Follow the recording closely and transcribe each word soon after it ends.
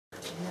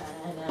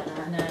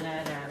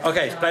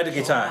Okay, play the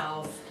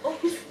guitar.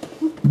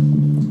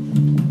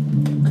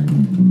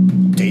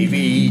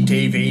 TV,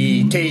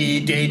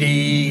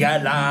 TDD,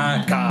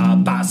 la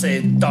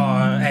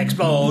capacitor,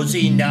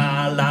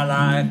 explosina,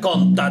 la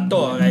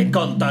contatore,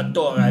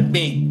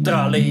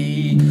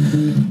 mitrali.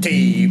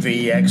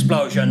 TV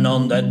explosion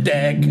on the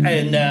deck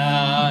and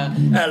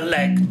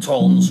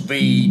electrons,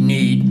 we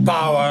need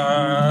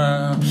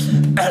power.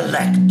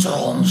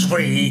 Electrons,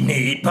 we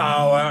need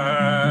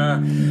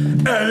power.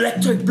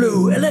 Electric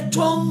blue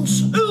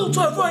electrons,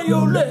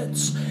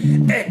 ultraviolets,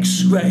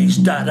 X-rays,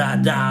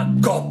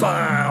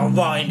 copper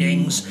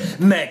windings,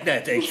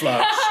 magnetic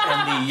flux,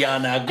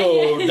 Indiana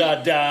go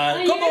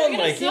Come on,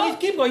 Mikey,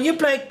 keep on. You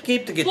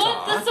keep the guitar.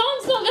 What? The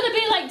song's not going to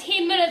be like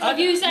 10 minutes of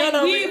you saying,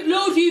 no, we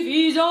blow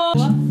TVs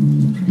on.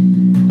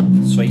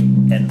 3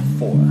 and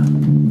 4.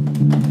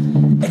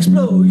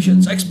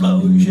 Explosions,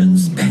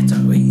 batteries,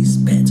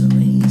 that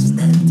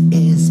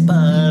is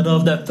part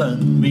of the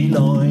fun we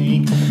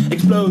like.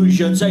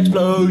 Explosions,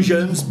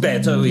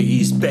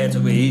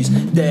 batteries,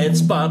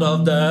 that's part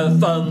of the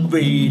fun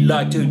we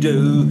like to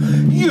do.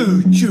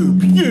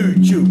 YouTube,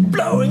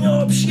 blowing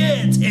up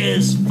shit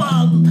is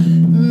fun.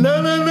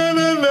 No,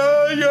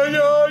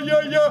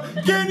 yo,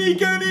 Kenny,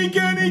 go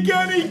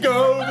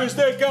with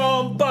the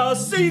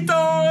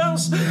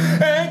capacitors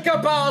and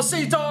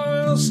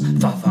capacitors.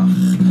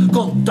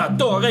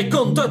 Contatore,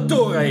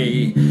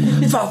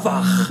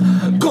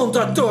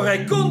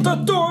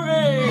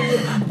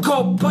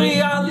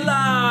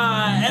 copriala,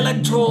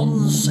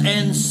 electrons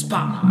and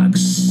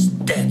sparks.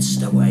 That's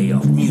the way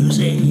of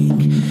music.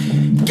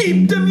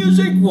 Keep the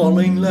music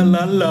rolling, la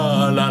la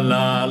la la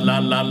la la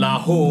la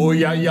la. Oh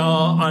yeah,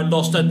 I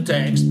lost the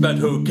text, but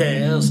who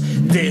cares?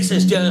 This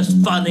is just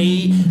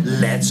funny.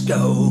 Let's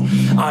go.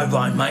 I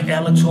wind my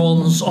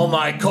electrons on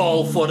my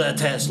call for the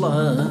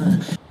Tesla.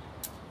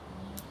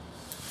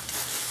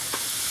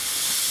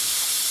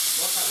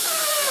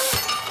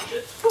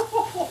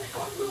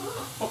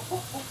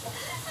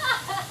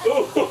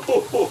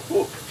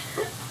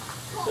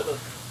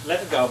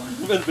 Let it go. A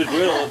little bit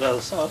real on the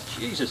other side.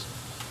 Jesus.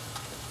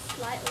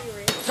 Slightly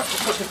real.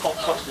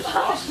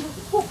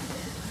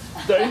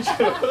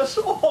 Dangerous.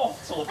 Oh,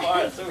 it's on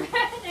fire too.